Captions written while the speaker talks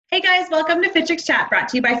guys, welcome to Fit Chicks Chat, brought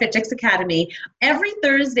to you by Fit Chicks Academy. Every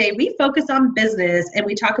Thursday, we focus on business and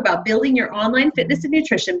we talk about building your online fitness and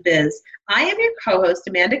nutrition biz. I am your co-host,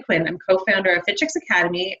 Amanda Quinn. I'm co-founder of Fit Chicks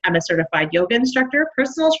Academy. I'm a certified yoga instructor,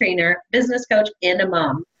 personal trainer, business coach, and a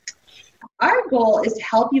mom. Our goal is to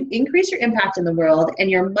help you increase your impact in the world and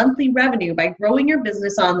your monthly revenue by growing your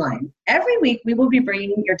business online. Every week, we will be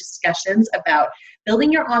bringing your discussions about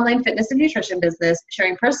building your online fitness and nutrition business,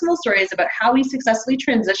 sharing personal stories about how we successfully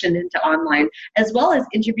transitioned into online, as well as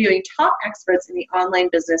interviewing top experts in the online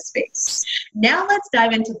business space. Now let's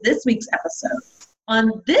dive into this week's episode.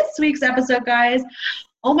 On this week's episode, guys,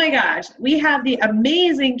 oh my gosh, we have the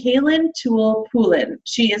amazing Kaelin Poulin.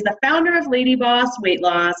 She is the founder of LadyBoss Weight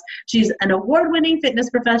Loss. She's an award-winning fitness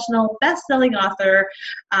professional, best-selling author,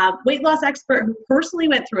 weight loss expert who personally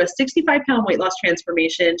went through a 65-pound weight loss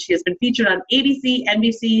transformation. She has been featured on ABC,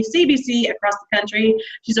 NBC, CBC across the country.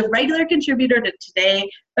 She's a regular contributor to Today,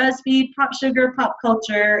 BuzzFeed, Pop Sugar, Pop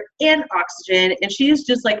Culture, and Oxygen. And she is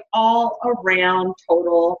just like all around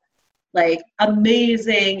total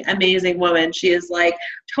amazing woman. She is like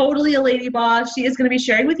totally a lady boss. She is going to be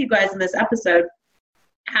sharing with you guys in this episode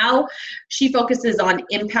how she focuses on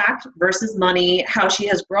impact versus money, how she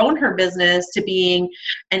has grown her business to being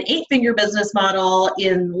an 8-figure business model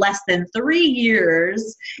in less than 3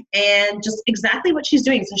 years, and just exactly what she's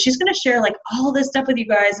doing. So she's going to share like all this stuff with you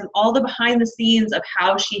guys and all the behind the scenes of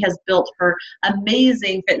how she has built her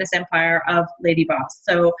amazing fitness empire of LadyBoss.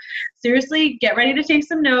 So seriously, get ready to take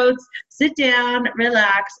some notes, sit down,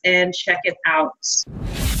 relax, and check it out.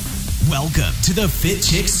 Welcome to the Fit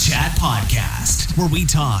Chicks Chat podcast, where we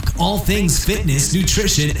talk all things fitness,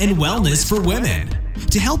 nutrition, and wellness for women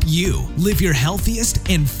to help you live your healthiest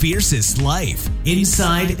and fiercest life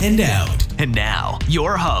inside and out. And now,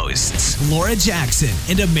 your hosts, Laura Jackson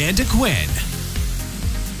and Amanda Quinn.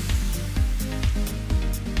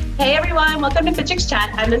 Hey everyone, welcome to Fit Chicks Chat.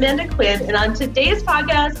 I'm Amanda Quinn, and on today's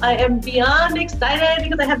podcast, I am beyond excited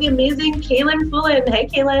because I have the amazing Kaelin Poulin. Hey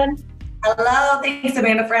Kaelin. Hello, thanks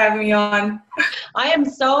Amanda for having me on. I am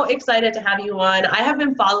so excited to have you on. I have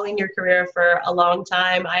been following your career for a long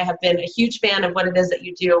time. I have been a huge fan of what it is that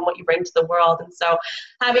you do and what you bring to the world. And so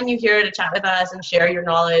having you here to chat with us and share your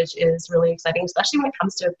knowledge is really exciting, especially when it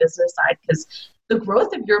comes to a business side, because the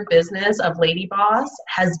growth of your business of LadyBoss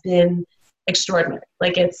has been extraordinary.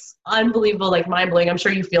 Like, it's unbelievable, like mind-blowing. I'm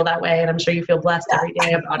sure you feel that way, and I'm sure you feel blessed every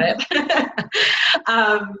day about it.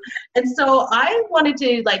 And so I wanted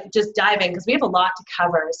to just dive in because we have a lot to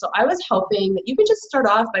cover. So I was hoping that you could just start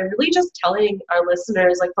off by really just telling our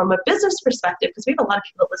listeners, like from a business perspective, because we have a lot of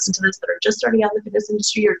people that listen to this that are just starting out in the fitness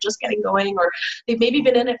industry or just getting going, or they've maybe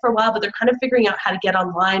been in it for a while, but they're kind of figuring out how to get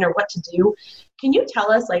online or what to do. Can you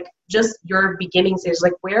tell us just your beginning stage,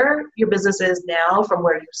 where your business is now from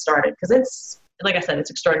where you started? Because it's, like I said, it's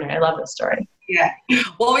extraordinary. I love this story. Yeah.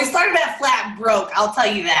 Well, we started at flat broke. I'll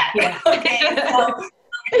tell you that. Yeah. Okay. So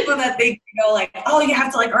people that think, oh, you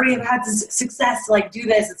have to already have had success to do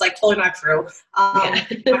this. It's totally not true. My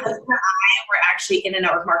husband and I were actually in a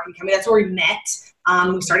network marketing company. That's where we met.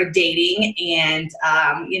 We started dating, and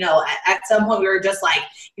at some point we were just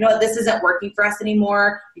this isn't working for us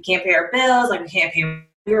anymore. We can't pay our bills. We can't pay.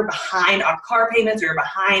 We were behind on car payments. We were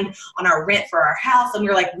behind on our rent for our house. And we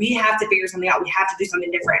were we have to figure something out. We have to do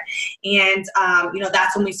something different. And,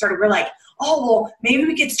 that's when we started. We're oh, well, maybe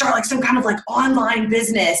we could start some kind of online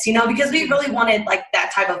business, because we really wanted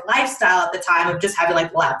that type of lifestyle at the time of just having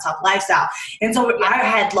the laptop lifestyle. And so I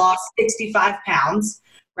had lost 65 pounds.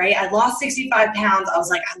 Right? I lost 65 pounds. I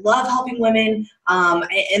was I love helping women.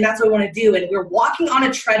 And that's what we want to do. And we were walking on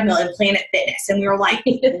a treadmill in Planet Fitness. And we were what are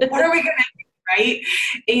we going to do? Right?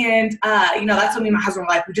 And, that's when me and my husband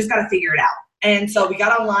were we just got to figure it out. And so we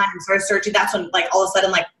got online and started searching. That's when all of a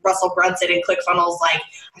sudden Russell Brunson and ClickFunnels, I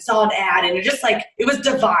saw an ad, and it just it was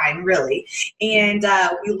divine, really. And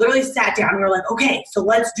we literally sat down and we were okay, so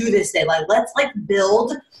let's do this thing. Let's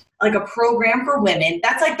build a program for women.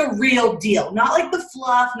 That's the real deal. Not the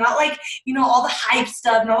fluff, not all the hype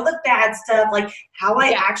stuff, not all the bad stuff, how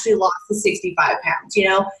I actually lost the 65 pounds,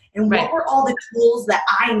 And what were all the tools that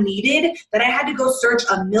I needed that I had to go search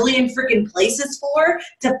a million freaking places for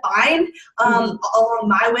to find along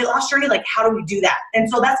my weight loss journey? How do we do that? And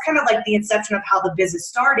so that's kind of the inception of how the business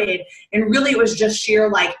started. And really it was just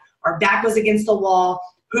sheer, our back was against the wall.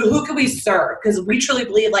 Who can we serve? Because we truly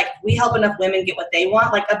believe we help enough women get what they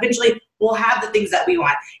want. Eventually we'll have the things that we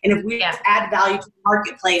want. And if we add value to the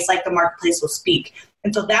marketplace, the marketplace will speak.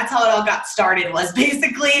 And so that's how it all got started, was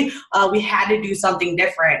basically we had to do something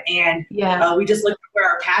different. And we just looked at where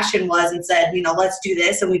our passion was and said, let's do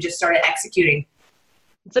this. And we just started executing.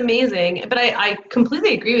 It's amazing. But I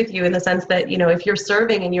completely agree with you in the sense that, you know, if you're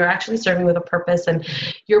serving and you're actually serving with a purpose and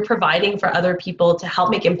you're providing for other people to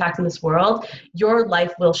help make impact in this world, your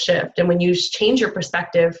life will shift. And when you change your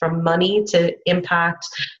perspective from money to impact,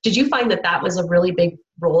 did you find that that was a really big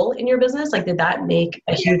role in your business? Like, did that make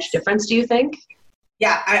a huge difference, do you think?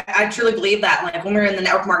 Yeah, I truly believe that. Like when we were in the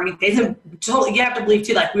network marketing phase, and totally, you have to believe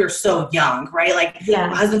too, like we were so young, right? Like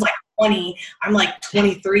my husband's like 20, I'm like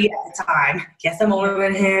 23 at the time. Guess I'm older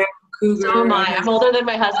than him. Cougar. So am I. I'm older than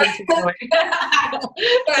my husband. But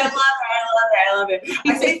I love it.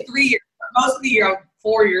 I say 3 years. Most of the year, I'm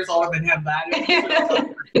 4 years older than him.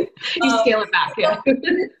 You scale it back, yeah.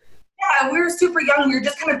 Yeah, we were super young. We were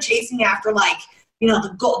just kind of chasing after like, you know,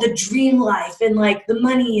 the goal, the dream life, and like the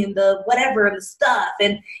money and the whatever and the stuff.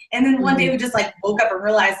 And then one day we just like woke up and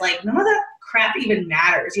realized like none of that crap even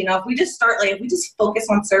matters. You know, if we just focus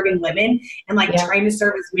on serving women and like trying to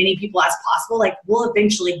serve as many people as possible, like we'll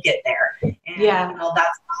eventually get there. And you know,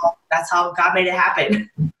 that's how God made it happen.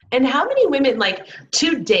 And how many women, like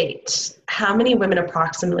to date, how many women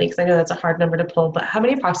approximately, because I know that's a hard number to pull, but how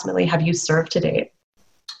many approximately have you served to date?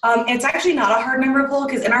 It's actually not a hard number to pull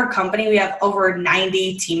because in our company, we have over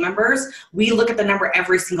 90 team members. We look at the number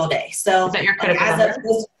every single day. So is that your critical number?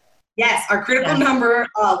 Yes, our critical number,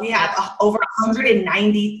 we have over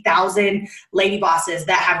 190,000 lady bosses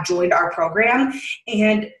that have joined our program.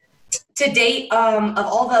 And to date, of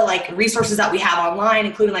all the like resources that we have online,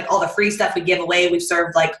 including like all the free stuff we give away, we've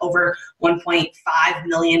served like over 1.5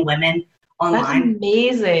 million women online.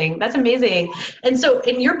 That's amazing. And so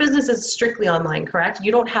in your business is strictly online, correct?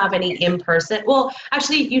 You don't have any in-person. Well,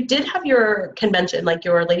 actually you did have your convention, like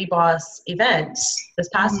your LadyBoss event this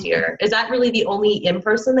past year. Is that really the only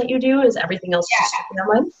in-person that you do? Is everything else just strictly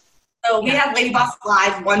online? So we have LadyBoss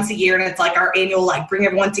Live once a year, and it's like our annual, like bring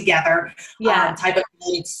everyone together type of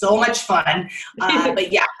thing. It's so much fun.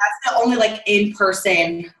 But yeah, that's the only like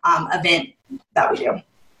in-person event that we do.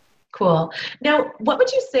 Cool. Now, what would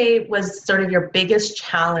you say was sort of your biggest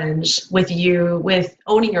challenge with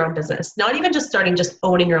owning your own business? Not even just starting, just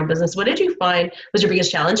owning your own business. What did you find was your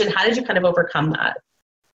biggest challenge, and how did you kind of overcome that?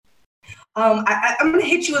 I'm going to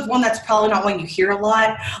hit you with one that's probably not one you hear a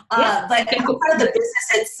lot, but outside of the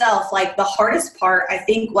business itself, like the hardest part, I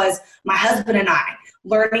think, was my husband and I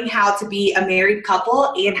learning how to be a married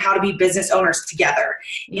couple and how to be business owners together.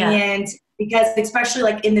 Yeah. And because especially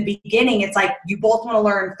like in the beginning, it's like you both want to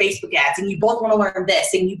learn Facebook ads and you both want to learn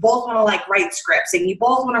this and you both want to like write scripts and you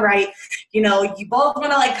both want to write, you know, you both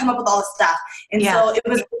want to like come up with all this stuff. And so it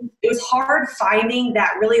was hard finding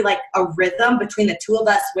that really like a rhythm between the two of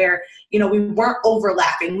us where, you know, we weren't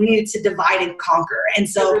overlapping. We needed to divide and conquer. And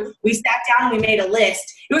so we sat down and we made a list.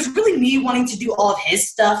 It was really me wanting to do all of his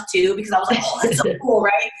stuff too, because I was like, oh, that's so cool,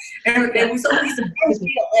 right? And we made a list and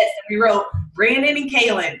we wrote Brandon and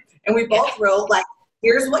Kaelin. And we both wrote, like,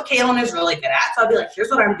 here's what Kaelin is really good at. So I'd be like,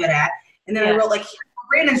 here's what I'm good at. And then I wrote, like, here's what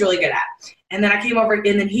Brandon's really good at. And then I came over, and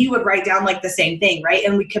then he would write down, like, the same thing, right?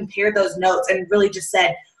 And we compared those notes and really just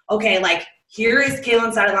said, okay, like, here is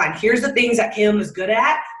Kaelin's side of the line. Here's the things that Kaelin is good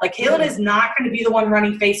at. Like, Kaelin is not going to be the one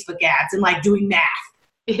running Facebook ads and, like, doing math.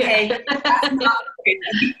 Okay? That's not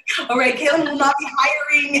all right, Kaelin will not be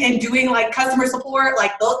hiring and doing, like, customer support.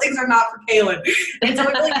 Like, those things are not for Kaelin. And so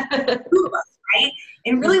it really two of us, right?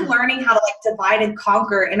 And really learning how to like divide and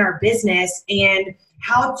conquer in our business and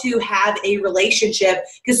how to have a relationship,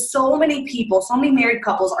 because so many people, so many married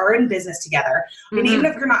couples are in business together. And even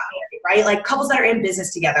if you're not married, right? Like couples that are in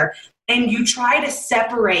business together, and you try to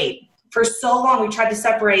separate, for so long we tried to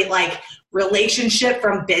separate like relationship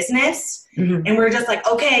from business. And we're just like,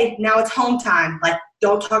 okay, now it's home time. Like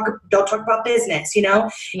don't talk about business, you know?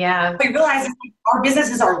 Yeah. But you realize our business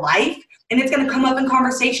is our life. And it's going to come up in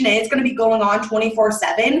conversation and it's going to be going on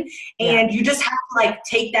 24/7. And you just have to like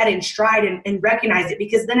take that in stride and recognize it,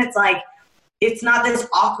 because then it's like, it's not this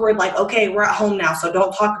awkward, like, okay, we're at home now, so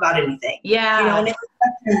don't talk about anything. Yeah. You know, and it was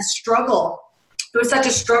such a struggle. It was such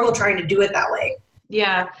a struggle trying to do it that way.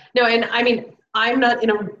 Yeah. No, and I mean, I'm not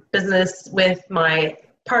in a business with my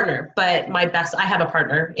partner, but I have a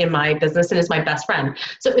partner in my business and is my best friend.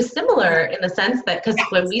 So it was similar in the sense that, because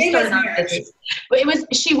when we started our business,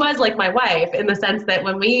 she was like my wife in the sense that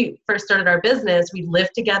when we first started our business, we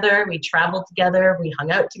lived together, we traveled together, we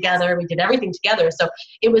hung out together, we did everything together. So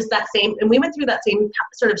it was that same, and we went through that same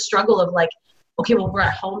sort of struggle of like, okay, well, we're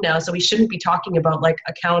at home now, so we shouldn't be talking about like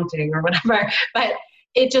accounting or whatever, but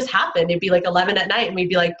it just happened. It'd be like 11 at night and we'd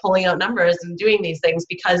be like pulling out numbers and doing these things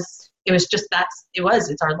because it was just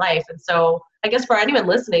it's our life. And so I guess for anyone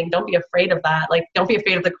listening, don't be afraid of that. Like, don't be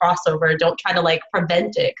afraid of the crossover. Don't try to like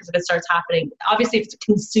prevent it, because if it starts happening, obviously if it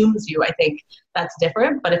consumes you, I think that's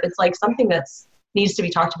different. But if it's like something that's needs to be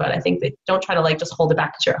talked about. I think that don't try to like just hold it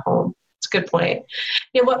back because you're at home. It's a good point.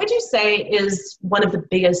 Now, what would you say is one of the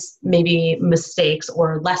biggest maybe mistakes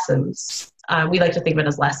or lessons? We like to think of it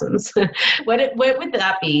as lessons. What would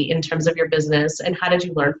that be in terms of your business, and how did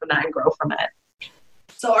you learn from that and grow from it?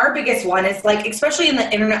 So our biggest one is like, especially in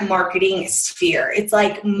the internet marketing sphere, it's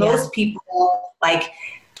like most people, like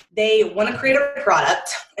they want to create a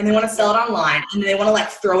product and they want to sell it online, and they want to like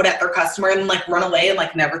throw it at their customer and like run away and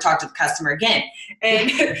like never talk to the customer again. And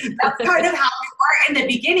that's kind of how we were in the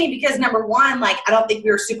beginning, because number one, like I don't think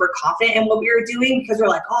we were super confident in what we were doing, because we're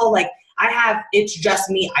like, oh, like it's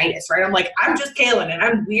just me-itis, right? I'm like, I'm just Kaelin, and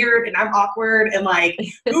I'm weird and I'm awkward, and like,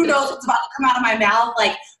 who knows what's about to come out of my mouth?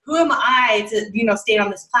 Like, who am I to, stay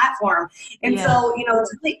on this platform? And so,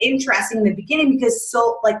 it's really interesting in the beginning, because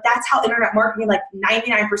so like, that's how internet marketing, like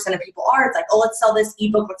 99% of people are. It's like, oh, let's sell this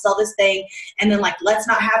ebook, let's sell this thing. And then like, let's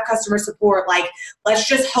not have customer support. Like, let's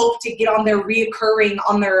just hope to get on their reoccurring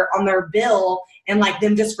on their bill, and like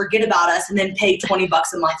them just forget about us and then pay $20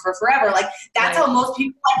 a month for forever. Like that's how most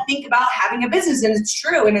people like think about having a business, and it's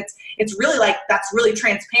true. And it's really like, that's really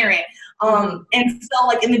transparent. And so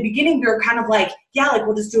like in the beginning we were kind of like, like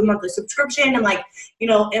we'll just do a monthly subscription, and like,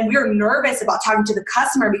 and we were nervous about talking to the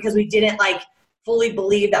customer, because we didn't like fully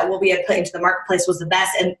believe that what we had put into the marketplace was the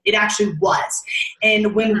best, and it actually was.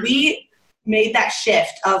 And when we made that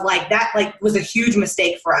shift of like, that like was a huge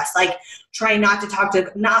mistake for us, like trying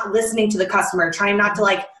not listening to the customer, trying not to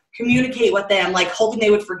like communicate with them, like hoping they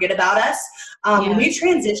would forget about us. When we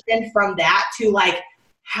transitioned from that to like,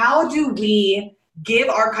 how do we give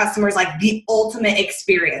our customers like the ultimate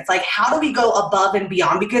experience? Like, how do we go above and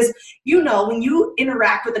beyond? Because, when you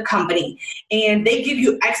interact with a company and they give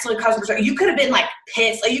you excellent customer service, you could have been like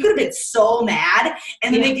pissed, like you could have been so mad,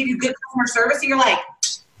 and then they give you good customer service, and you're like,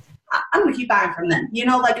 I'm going to keep buying from them.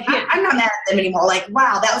 Like I'm not mad at them anymore. Like,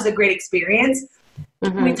 wow, that was a great experience.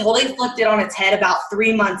 We totally flipped it on its head about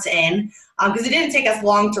 3 months in, because it didn't take us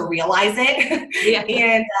long to realize it.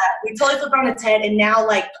 And we totally flipped it on its head. And now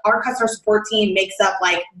like our customer support team makes up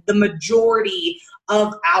like the majority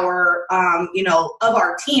of our, of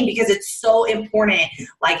our team, because it's so important,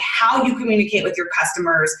 like how you communicate with your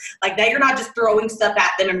customers, like that you're not just throwing stuff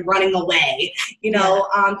at them and running away,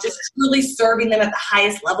 just truly serving them at the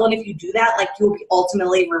highest level. And if you do that, like you'll be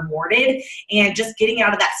ultimately rewarded, and just getting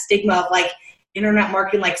out of that stigma of like internet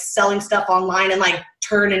marketing, like selling stuff online and like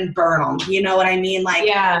turn and burn them. You know what I mean? Like,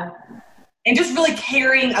 and just really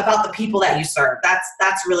caring about the people that you serve.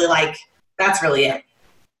 That's really it.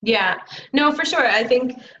 Yeah, no, for sure. I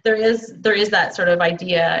think there is that sort of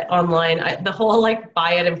idea online, the whole like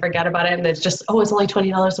buy it and forget about it. And it's just, oh, it's only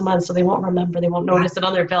 $20 a month, so they won't remember, they won't notice it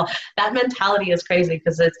on their bill. That mentality is crazy,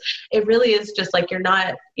 because it really is just like, you're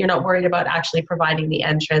not worried about actually providing the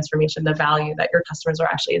end transformation, the value that your customers are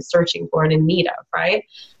actually searching for and in need of, right?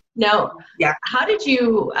 Now, how did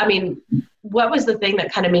you, what was the thing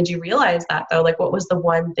that kind of made you realize that though? Like, what was the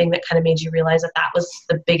one thing that kind of made you realize that was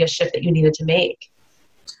the biggest shift that you needed to make?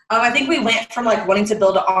 I think we went from like wanting to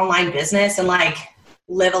build an online business and like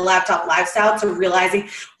live a laptop lifestyle to realizing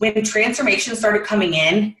when transformations started coming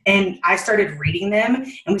in and I started reading them,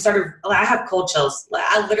 and I have cold chills.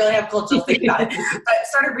 I literally have cold chills thinking about it. But I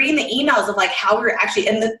started reading the emails of like how we were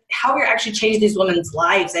actually changing these women's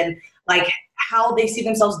lives, and like how they see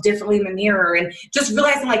themselves differently in the mirror, and just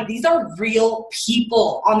realizing like these are real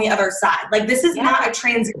people on the other side. Like this is not a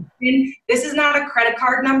transaction. This is not a credit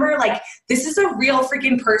card number. Like this is a real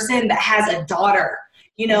freaking person that has a daughter,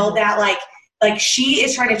 that like she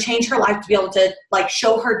is trying to change her life to be able to like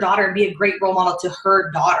show her daughter and be a great role model to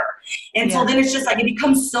her daughter. And so then it's just like, it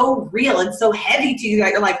becomes so real and so heavy to you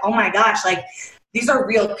that you're like, oh my gosh, like these are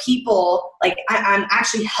real people. Like I'm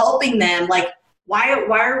actually helping them. Like, why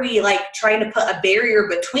are we like trying to put a barrier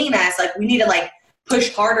between us? Like we need to like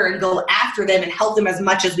push harder and go after them and help them as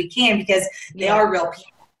much as we can, because they are real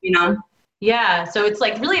people, Yeah. So it's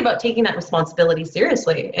like really about taking that responsibility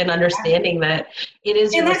seriously and understanding that it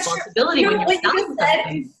is your responsibility when you're selling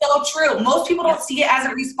something. So true. Most people don't see it as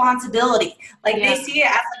a responsibility. Like they see it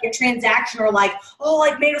as like a transaction, or like, oh,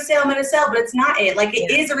 like made a sale, but it's not it. Like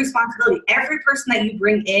it is a responsibility. Every person that you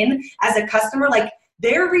bring in as a customer, like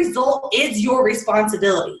their result is your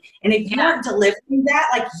responsibility. And if you aren't delivering that,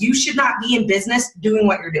 like you should not be in business doing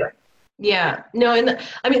what you're doing. Yeah, no. And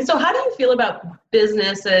so how do you feel about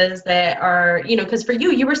businesses that are, because for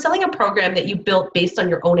you were selling a program that you built based on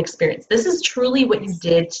your own experience. This is truly what you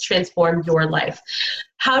did to transform your life.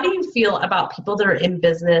 How do you feel about people that are in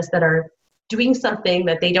business that are doing something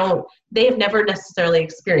that they have never necessarily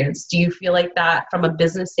experienced? Do you feel like that from a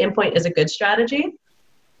business standpoint is a good strategy?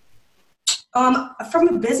 From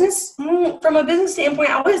a business standpoint,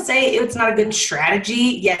 I would say it's not a good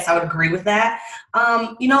strategy. Yes, I would agree with that.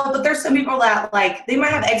 But there's some people that like, they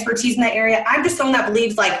might have expertise in that area. I'm just someone that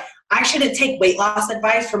believes like, I shouldn't take weight loss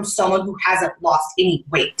advice from someone who hasn't lost any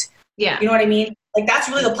weight. Yeah. You know what I mean? Like, that's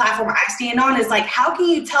really the platform I stand on, is like, how can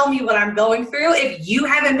you tell me what I'm going through if you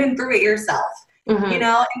haven't been through it yourself? Mm-hmm. You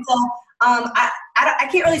know? And so, I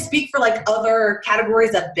can't really speak for like other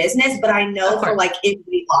categories of business, but I know for like in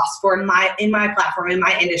weight loss, for in my platform, in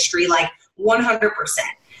my industry, like 100%,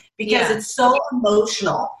 because it's so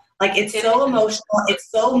emotional. Like, it's so emotional,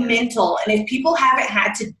 it's so mental. And if people haven't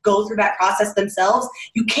had to go through that process themselves,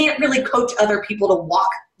 you can't really coach other people to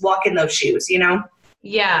walk in those shoes, you know?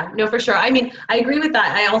 Yeah, no, for sure. I mean, I agree with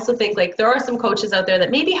that. I also think like there are some coaches out there that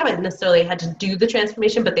maybe haven't necessarily had to do the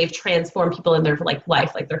transformation, but they've transformed people in their like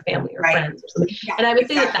life, like their family or friends or something. Yeah, and I would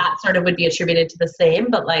say that sort of would be attributed to the same,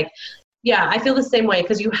 but like, yeah, I feel the same way,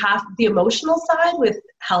 because you have the emotional side with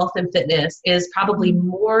health and fitness is probably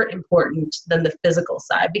more important than the physical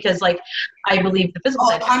side, because like I believe the physical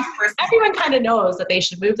side, 100%. Everyone kind of knows that they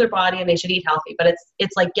should move their body and they should eat healthy, but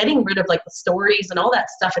it's like getting rid of like the stories and all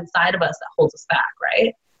that stuff inside of us that holds us back,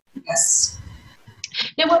 right? Yes.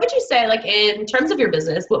 Now, what would you say, like in terms of your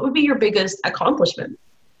business, what would be your biggest accomplishment?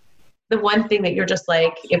 The one thing that you're just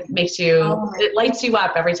like, it lights you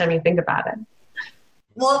up every time you think about it.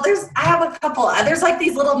 Well, I have a couple. There's like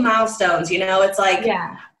these little milestones, you know. It's like,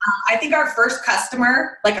 I think our first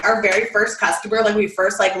customer, like our very first customer, like we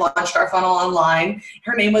first like launched our funnel online.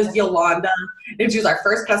 Her name was Yolanda, and she was our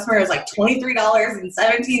first customer. It was like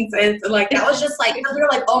 $23.17, and like that was just like, we were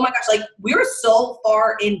like, oh my gosh, like we were so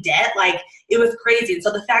far in debt, like it was crazy. And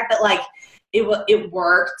so the fact that like it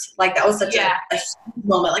worked, like that was such a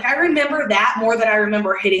moment. Like I remember that more than I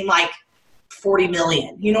remember hitting like 40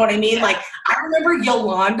 million. You know what I mean? Yeah. Like I remember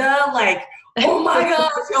Yolanda, like, oh my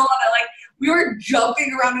gosh, Yolanda, like we were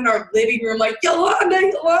jumping around in our living room like, Yolanda,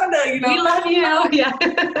 you know? We love you. Yeah.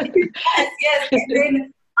 yes. And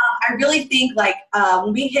then I really think like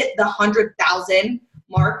when we hit the 100,000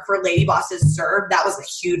 mark for LadyBoss's Serve, that was a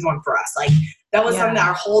huge one for us. Like that was something that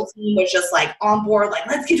our whole team was just like on board, like,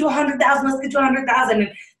 let's get to 100,000, let's get to 100,000.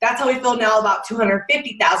 And that's how we feel now about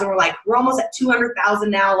 250,000. We're like, we're almost at 200,000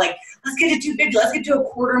 now. Like, let's get to 250. Let's get to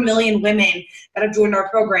 250,000 women that have joined our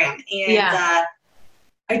program. And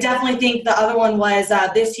I definitely think the other one was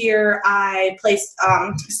this year I placed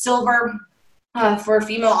silver for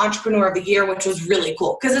Female Entrepreneur of the Year, which was really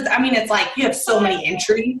cool. Because it's like you have so many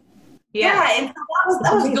entries. Yeah, and so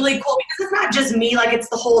that was really cool, because it's not just me, like it's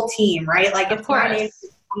the whole team, right? Like it's my name,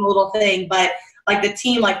 a little thing, but like the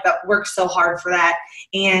team like that works so hard for that.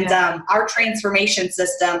 And our transformation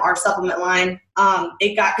system, our supplement line,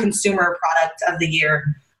 it got Consumer Product of the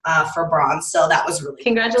Year for bronze. So that was really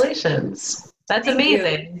Congratulations. Cool. That's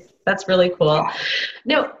amazing. That's really cool. Yeah.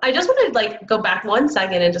 No, I just want to like go back 1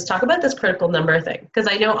 second and just talk about this critical number thing, because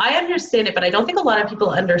I know I understand it, but I don't think a lot of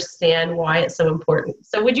people understand why it's so important.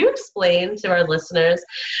 So would you explain to our listeners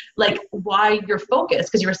like why you're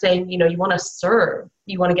focused? Because you were saying, you know, you want to serve,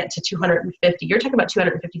 you want to get to 250. You're talking about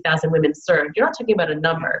 250,000 women served. You're not talking about a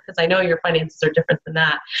number, because I know your finances are different than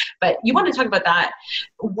that. But you want to talk about that.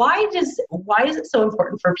 Why is it so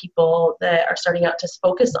important for people that are starting out to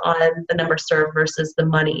focus on the number served versus the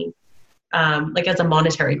money? Like as a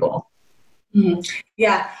monetary goal? Mm-hmm.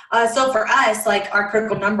 Yeah. So for us, like our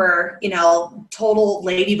critical number, you know, total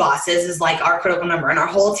LadyBosses is like our critical number, and our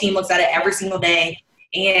whole team looks at it every single day.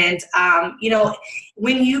 And, you know,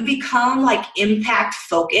 when you become like impact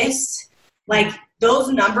focused, like those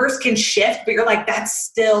numbers can shift, but you're like, that's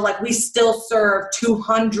still like, we still serve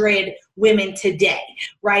 200 women today,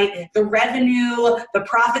 right? The revenue, the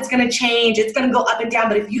profit's going to change. It's going to go up and down.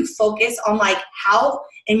 But if you focus on like how,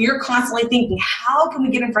 and you're constantly thinking, how can we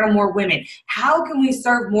get in front of more women? How can we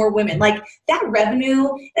serve more women? Like that revenue,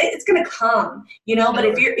 it's going to come, you know, but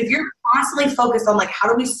if you're constantly focused on like, how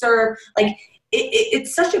do we serve, like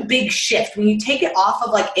it's such a big shift when you take it off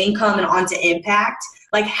of like income and onto impact,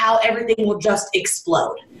 like how everything will just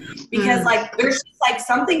explode. Because like there's just like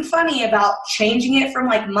something funny about changing it from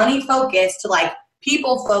like money focused to like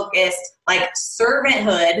people focused, like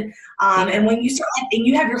servanthood. And when you start, and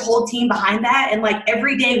you have your whole team behind that, and like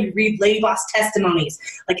every day we read LadyBoss testimonies,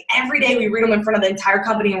 like every day we read them in front of the entire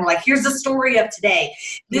company, and we're like, here's the story of today.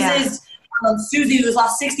 This is Susie who's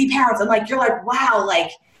lost 60 pounds. And like, you're like, wow,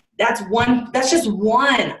 like that's just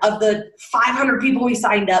one of the 500 people we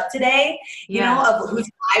signed up today, you know, of whose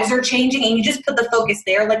lives are changing. And you just put the focus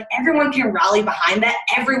there. Like everyone can rally behind that.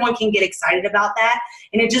 Everyone can get excited about that.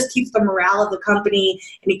 And it just keeps the morale of the company,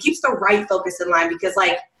 and it keeps the right focus in line, because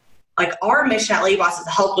like like our mission at LadyBoss is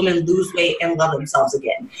to help women lose weight and love themselves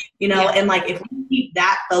again, you know? Yeah. And like, if we keep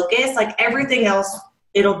that focus, like everything else,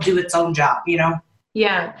 it'll do its own job, you know?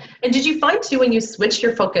 Yeah. And did you find too, when you switch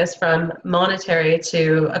your focus from monetary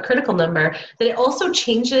to a critical number, that it also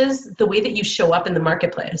changes the way that you show up in the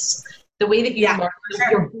marketplace? The way that you market,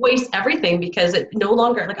 your voice, everything, because it no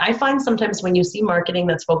longer, like I find sometimes when you see marketing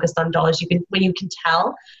that's focused on dollars, when you can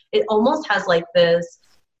tell, it almost has like this,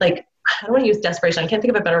 like, I don't want to use desperation. I can't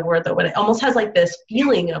think of a better word though, but it almost has like this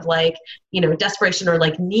feeling of like, you know, desperation or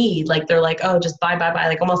like need, like they're like, oh, just buy,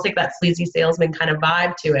 like almost like that sleazy salesman kind of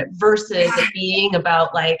vibe to it versus it being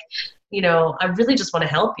about like, you know, I really just want to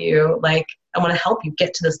help you. Like, I want to help you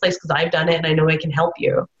get to this place because I've done it and I know I can help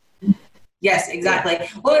you. Yes, exactly.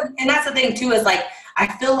 Well, and that's the thing too, is like, I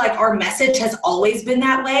feel like our message has always been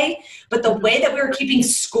that way, but the way that we were keeping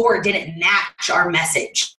score didn't match our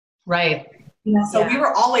message. Right. You know, so we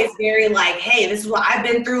were always very like, hey, this is what I've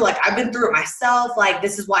been through. Like, I've been through it myself. Like,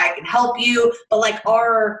 this is why I can help you. But like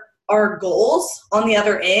our goals on the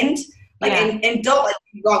other end, like, and don't like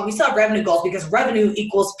be wrong. We still have revenue goals because revenue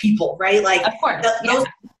equals people, right? Like, of course, those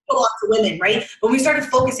belong to women, right? But we started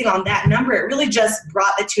focusing on that number. It really just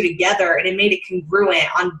brought the two together and it made it congruent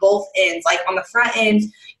on both ends. Like on the front end,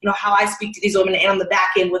 you know, how I speak to these women, and on the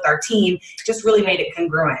back end with our team, just really made it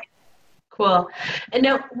congruent. Cool. And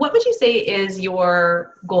now, what would you say is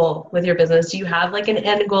your goal with your business? Do you have like an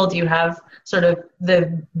end goal? Do you have sort of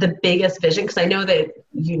the biggest vision? Because I know that,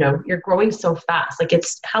 you know, you're growing so fast. Like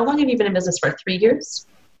how long have you been in business for? 3 years?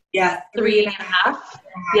 Yeah. 3.5?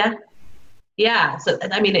 Yeah. Yeah. So,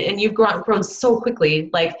 I mean, and you've grown so quickly.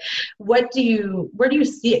 Like, where do you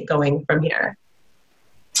see it going from here?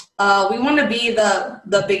 We want to be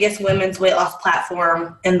the biggest women's weight loss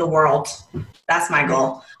platform in the world. That's my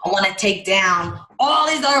goal. I want to take down all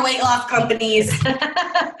these other weight loss companies. That's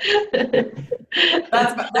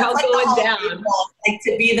like going down. Goal, like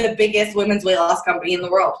to be the biggest women's weight loss company in the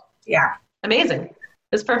world. Yeah. Amazing.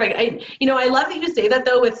 It's perfect. I love that you say that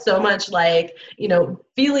though with so much like, you know,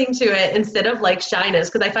 feeling to it instead of like shyness.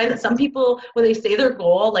 Because I find that some people, when they say their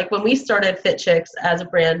goal, like when we started Fit Chicks as a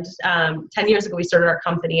brand, 10 years ago, we started our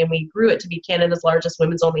company and we grew it to be Canada's largest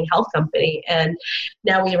women's only health company. And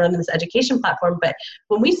now we run this education platform. But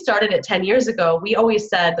when we started it 10 years ago, we always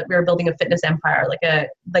said that we were building a fitness empire. Like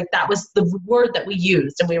that was the word that we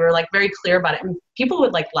used. And we were like very clear about it. And people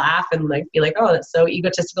would like laugh and like be like, oh, that's so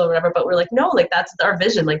egotistical or whatever. But we're like, no, like that's our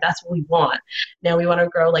vision. Like that's what we want. Now we want to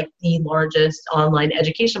grow like the largest online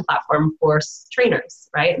education platform for trainers,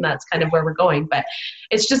 right? And that's kind of where we're going. But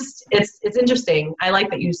it's just, it's interesting. I like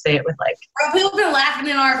that you say it with like. Bro, people have been laughing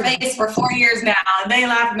in our face for 4 years now, and they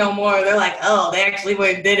laugh no more. They're like, oh, they actually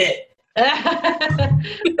went and did it.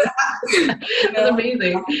 That's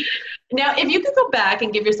amazing. Now, if you could go back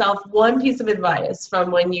and give yourself one piece of advice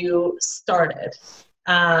from when you started,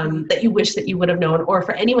 that you wish that you would have known, or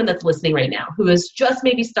for anyone that's listening right now who is just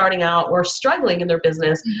maybe starting out or struggling in their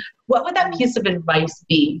business, what would that piece of advice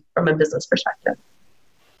be from a business perspective?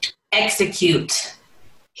 Execute.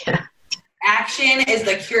 Yeah. Action is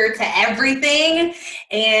the cure to everything.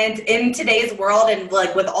 And in today's world, and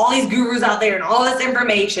like with all these gurus out there and all this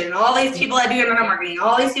information and all these people that do internet marketing,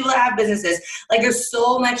 all these people that have businesses, like there's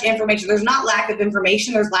so much information. There's not lack of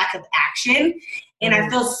information, there's lack of action. And I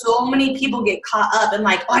feel so many people get caught up in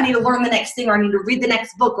like, oh, I need to learn the next thing, or I need to read the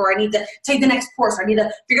next book, or I need to take the next course, or I need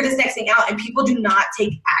to figure this next thing out. And people do not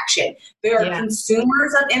take action. They are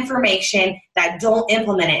consumers of information that don't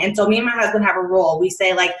implement it. And so me and my husband have a rule. We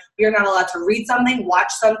say like, we are not allowed to read something,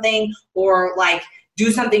 watch something, or like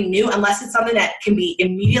do something new unless it's something that can be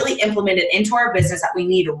immediately implemented into our business that we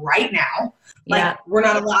need right now. Like we're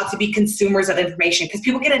not allowed to be consumers of information, because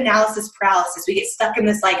people get analysis paralysis. We get stuck in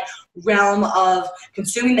this like realm of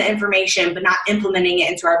consuming the information but not implementing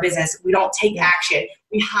it into our business. We don't take action.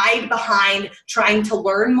 We hide behind trying to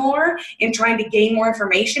learn more and trying to gain more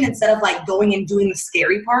information instead of like going and doing the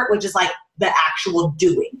scary part, which is like the actual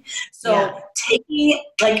doing. So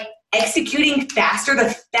executing faster,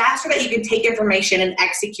 the faster that you can take information and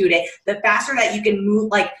execute it, the faster that you can move,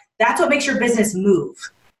 like that's what makes your business move.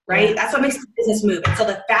 Right? That's what makes the business move. And so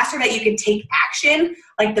the faster that you can take action,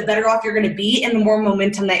 like the better off you're going to be and the more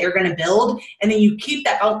momentum that you're going to build. And then you keep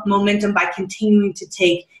that momentum by continuing to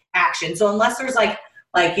take action. So unless there's like,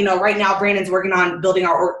 you know, right now Brandon's working on building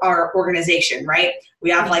our organization, right? We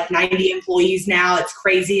have like 90 employees now. It's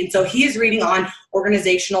crazy. And so he is reading on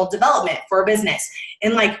organizational development for a business.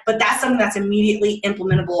 And like, but that's something that's immediately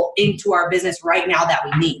implementable into our business right now that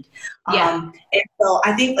we need. And so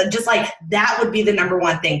I think that just like that would be the number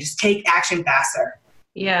one thing. Just take action faster.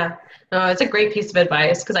 Yeah, no, it's a great piece of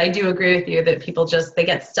advice because I do agree with you that people they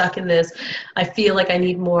get stuck in this. I feel like I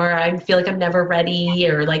need more. I feel like I'm never ready,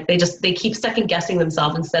 or like they keep second guessing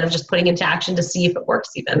themselves instead of just putting into action to see if it works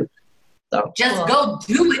even. So just go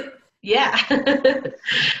do it. Yeah. You're going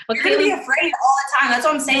to be afraid all the time. That's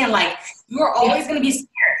what I'm saying. Like, you're always going to be scared.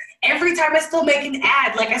 Every time I still make an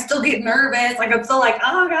ad, like, I still get nervous. Like, I'm still like,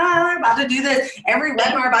 oh, God, I'm about to do this. Every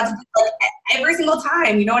webinar I'm about to do, like, every single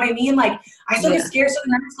time. You know what I mean? Like, I still get scared. So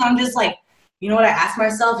I'm just like, you know what I ask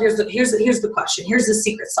myself? Here's the question. Here's the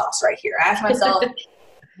secret sauce right here. I ask myself,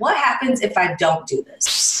 what happens if I don't do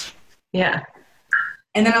this? Yeah.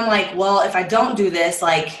 And then I'm like, well, if I don't do this,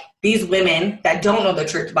 like, these women that don't know the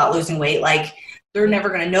truth about losing weight, like, they're never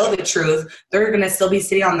going to know the truth. They're going to still be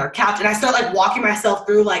sitting on their couch. And I start like walking myself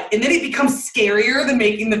through like, and then it becomes scarier than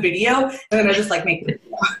making the video. And then I just like make the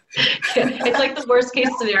video. It's like the worst case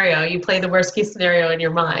scenario. You play the worst case scenario in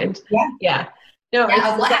your mind. Yeah. Yeah. No,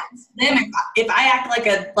 yeah, what happens to them if I act like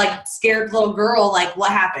a scared little girl, like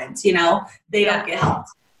what happens, you know, they don't get help.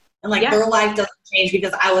 And like their life doesn't change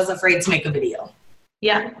because I was afraid to make a video.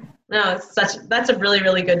 Yeah. No, that's a really,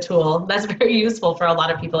 really good tool. That's very useful for a lot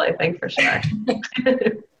of people, I think, for sure.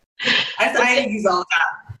 I use all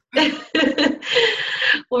that.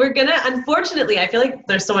 Well, unfortunately, I feel like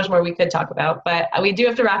there's so much more we could talk about, but we do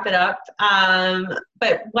have to wrap it up.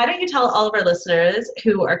 But why don't you tell all of our listeners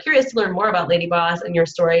who are curious to learn more about LadyBoss and your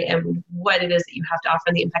story and what it is that you have to offer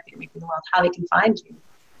and the impact that you make in the world, how they can find you?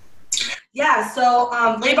 Yeah, so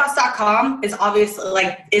ladyboss.com is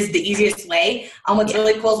obviously is the easiest way. What's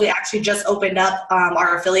really cool is we actually just opened up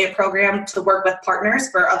our affiliate program to work with partners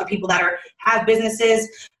for other people that have businesses,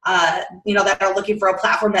 that are looking for a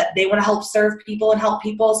platform that they want to help serve people and help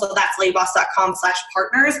people. So that's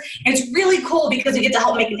ladyboss.com/partners. And it's really cool because we get to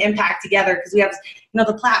help make an impact together because we have,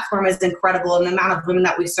 the platform is incredible and the amount of women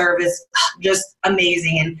that we serve is just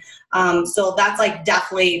amazing. And so that's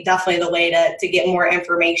definitely the way to get more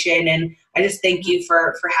information. And I just thank you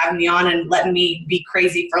for having me on and letting me be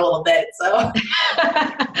crazy for a little bit. So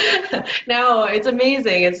no, it's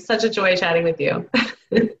amazing. It's such a joy chatting with you.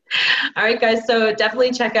 All right, guys. So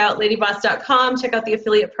definitely check out ladyboss.com. Check out the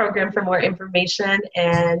affiliate program for more information.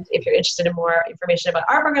 And if you're interested in more information about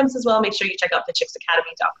our programs as well, make sure you check out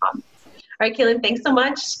thechicksacademy.com. All right, Kaelin, thanks so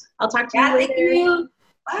much. I'll talk to you later. Thank you.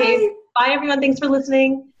 Bye. Okay, bye, everyone. Thanks for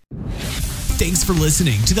listening. Thanks for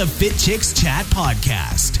listening to the Fit Chicks Chat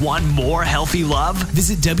Podcast. Want more healthy love?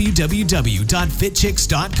 Visit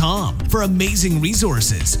www.fitchicks.com for amazing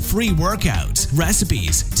resources, free workouts,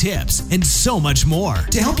 recipes, tips, and so much more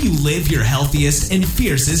to help you live your healthiest and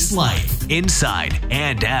fiercest life, inside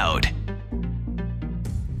and out.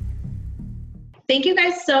 Thank you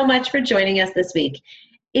guys so much for joining us this week.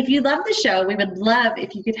 If you love the show, we would love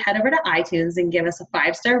if you could head over to iTunes and give us a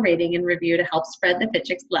 5-star rating and review to help spread the Fit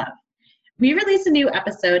Chicks love. We release a new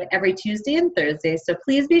episode every Tuesday and Thursday, so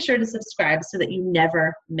please be sure to subscribe so that you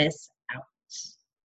never miss